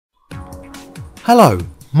Hello,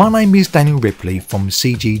 my name is Daniel Ripley from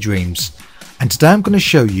CG Dreams, and today I'm going to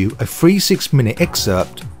show you a free 6-minute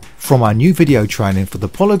excerpt from our new video training for the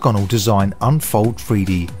polygonal design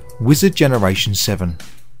Unfold3d Wizard Generation 7.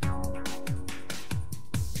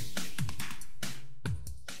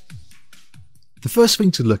 The first thing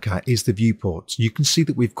to look at is the viewports. You can see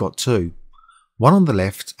that we've got two, one on the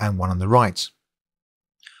left and one on the right.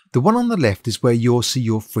 The one on the left is where you'll see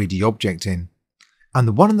your 3D object in, and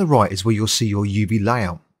the one on the right is where you'll see your UV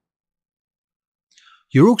layout.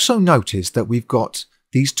 You'll also notice that we've got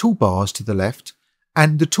these toolbars to the left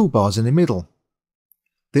and the toolbars in the middle.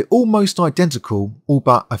 They're almost identical, all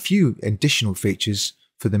but a few additional features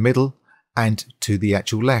for the middle and to the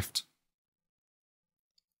actual left.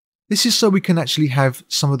 This is so we can actually have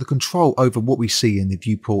some of the control over what we see in the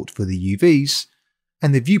viewport for the UVs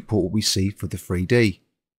and the viewport we see for the 3D.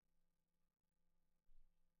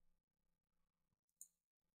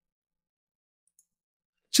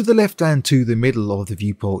 To the left and to the middle of the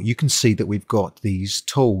viewport, you can see that we've got these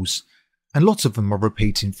tools, and lots of them are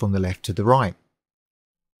repeating from the left to the right.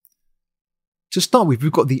 To start with,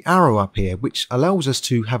 we've got the arrow up here, which allows us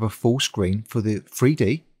to have a full screen for the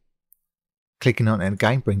 3D. Clicking on it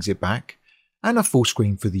again brings it back, and a full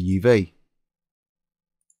screen for the UV.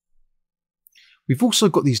 We've also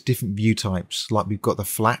got these different view types, like we've got the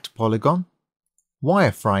flat polygon,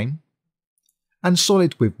 wireframe, and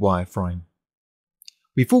solid with wireframe.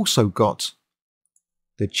 We've also got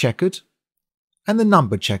the checkered and the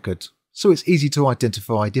number checkered, so it's easy to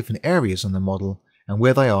identify different areas on the model and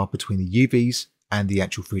where they are between the UVs and the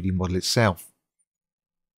actual 3D model itself.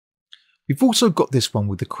 We've also got this one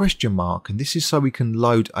with the question mark, and this is so we can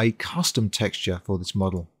load a custom texture for this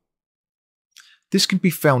model. This can be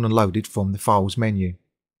found and loaded from the Files menu.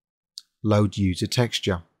 Load user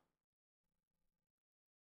texture.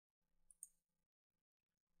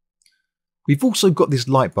 We've also got this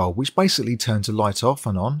light bulb, which basically turns the light off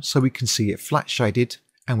and on so we can see it flat shaded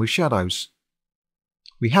and with shadows.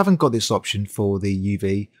 We haven't got this option for the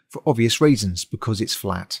UV for obvious reasons, because it's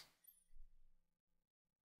flat.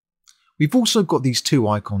 We've also got these two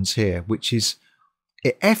icons here, which is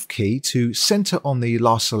an F key to center on the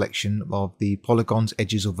last selection of the polygons,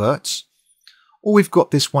 edges or verts, or we've got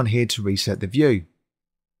this one here to reset the view.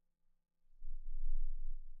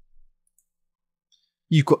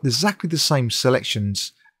 You've got exactly the same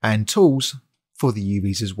selections and tools for the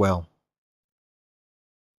UVs as well.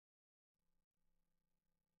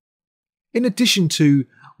 In addition to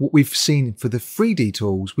what we've seen for the 3D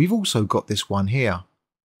tools, we've also got this one here.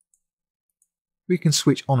 We can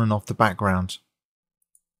switch on and off the background.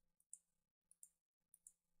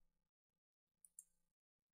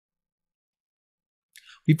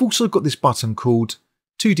 We've also got this button called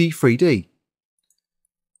 2D 3D.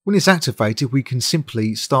 When it's activated, we can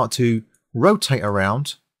simply start to rotate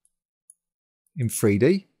around in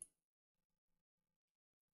 3D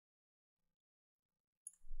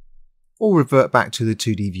or revert back to the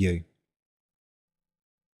 2D view.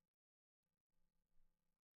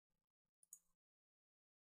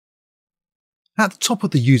 At the top of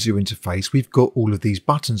the user interface, we've got all of these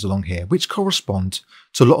buttons along here, which correspond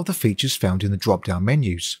to a lot of the features found in the drop-down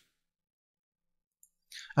menus.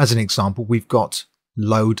 As an example, we've got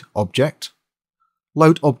Load Object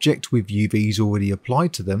with UVs already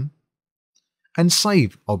applied to them, and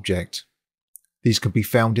Save Object. These can be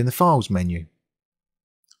found in the Files menu.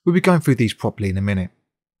 We'll be going through these properly in a minute.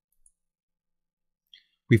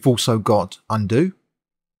 We've also got Undo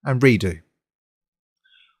and Redo.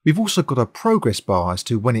 We've also got a progress bar as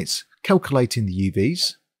to when it's calculating the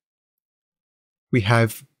UVs. We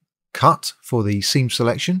have Cut for the seam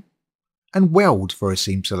selection and Weld for a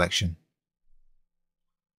seam selection.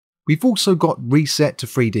 We've also got Reset to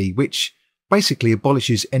 3D, which basically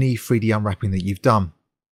abolishes any 3D unwrapping that you've done.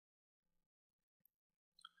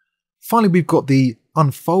 Finally, we've got the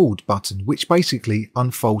Unfold button, which basically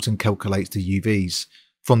unfolds and calculates the UVs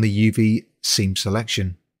from the UV seam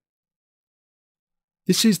selection.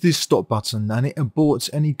 This is the Stop button, and it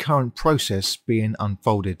aborts any current process being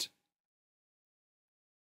unfolded.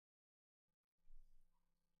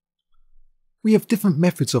 We have different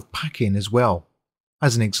methods of packing as well.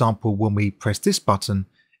 As an example, when we press this button,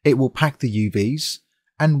 it will pack the UVs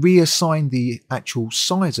and reassign the actual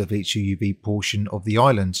size of each UV portion of the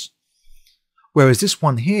islands. Whereas this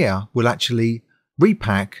one here will actually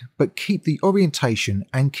repack but keep the orientation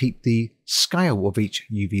and keep the scale of each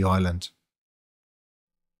UV island.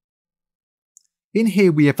 In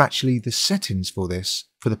here we have actually the settings for this,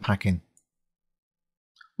 for the packing.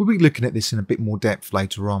 We'll be looking at this in a bit more depth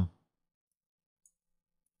later on.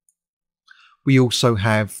 We also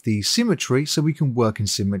have the symmetry, so we can work in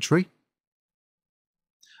symmetry.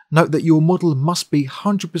 Note that your model must be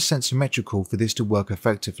 100% symmetrical for this to work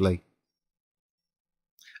effectively.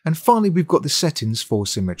 And finally, we've got the settings for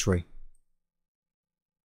symmetry.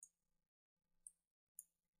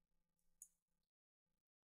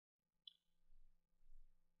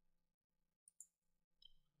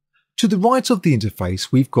 To the right of the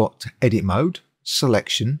interface, we've got Edit Mode,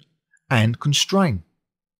 Selection, and Constrain.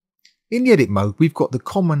 In the Edit Mode, we've got the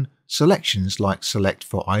common selections like Select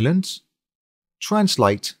for Islands,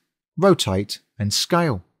 Translate, Rotate, and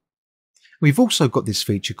Scale. We've also got this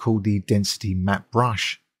feature called the Density Map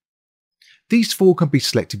Brush. These four can be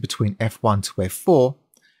selected between F1 to F4,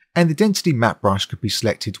 and the Density Map Brush could be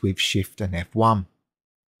selected with Shift and F1.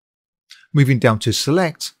 Moving down to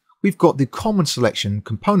Select, we've got the common selection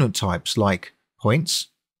component types like points,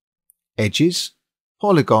 edges,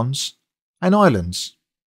 polygons, and islands.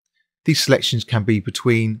 These selections can be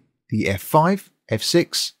between the F5,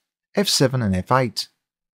 F6, F7 and F8.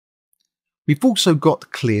 We've also got the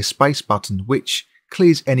Clear Space button, which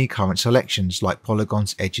clears any current selections like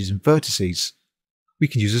polygons, edges and vertices. We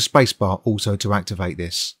can use a spacebar also to activate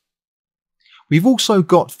this. We've also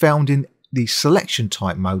got, found in the selection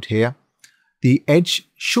type mode here, the edge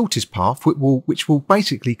shortest path, which will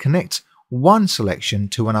basically connect one selection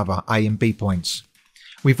to another A and B points.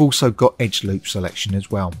 We've also got edge loop selection as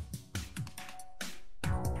well.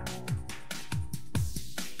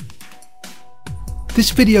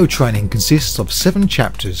 This video training consists of 7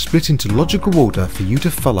 chapters split into logical order for you to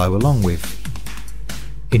follow along with.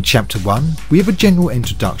 In chapter 1, we have a general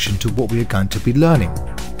introduction to what we are going to be learning.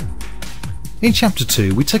 In chapter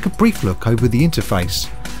 2, we take a brief look over the interface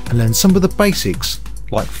and learn some of the basics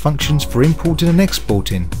like functions for importing and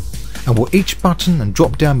exporting and what each button and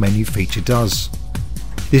drop down menu feature does.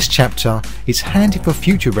 This chapter is handy for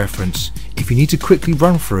future reference if you need to quickly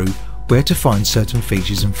run through where to find certain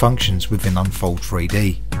features and functions within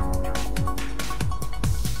Unfold3d.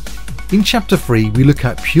 In chapter 3 we look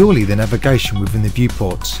at purely the navigation within the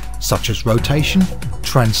viewports, such as rotation,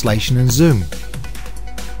 translation and zoom.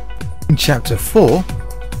 In chapter 4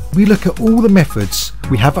 we look at all the methods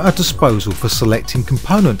we have at our disposal for selecting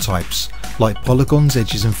component types like polygons,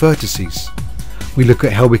 edges and vertices. We look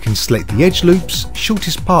at how we can select the edge loops,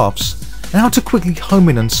 shortest paths, and how to quickly home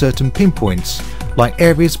in on certain pinpoints like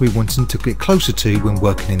areas we wanted to get closer to when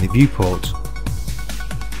working in the viewport.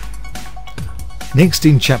 Next,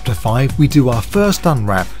 in chapter 5 we do our first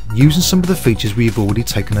unwrap using some of the features we have already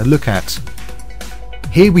taken a look at.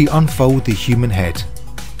 Here we unfold the human head.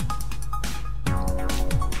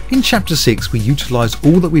 In chapter 6 we utilise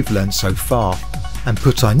all that we've learned so far and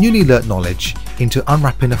put our newly learnt knowledge into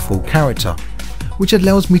unwrapping a full character, which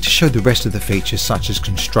allows me to show the rest of the features such as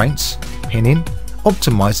constraints, pinning,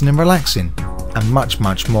 optimising and relaxing, and much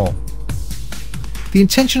more. The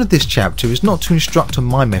intention of this chapter is not to instruct on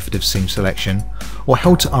my method of scene selection or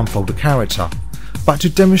how to unfold a character, but to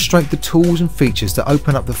demonstrate the tools and features that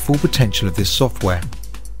open up the full potential of this software.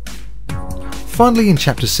 Finally, in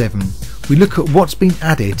chapter 7 we look at what's been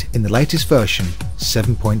added in the latest version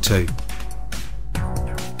 7.2.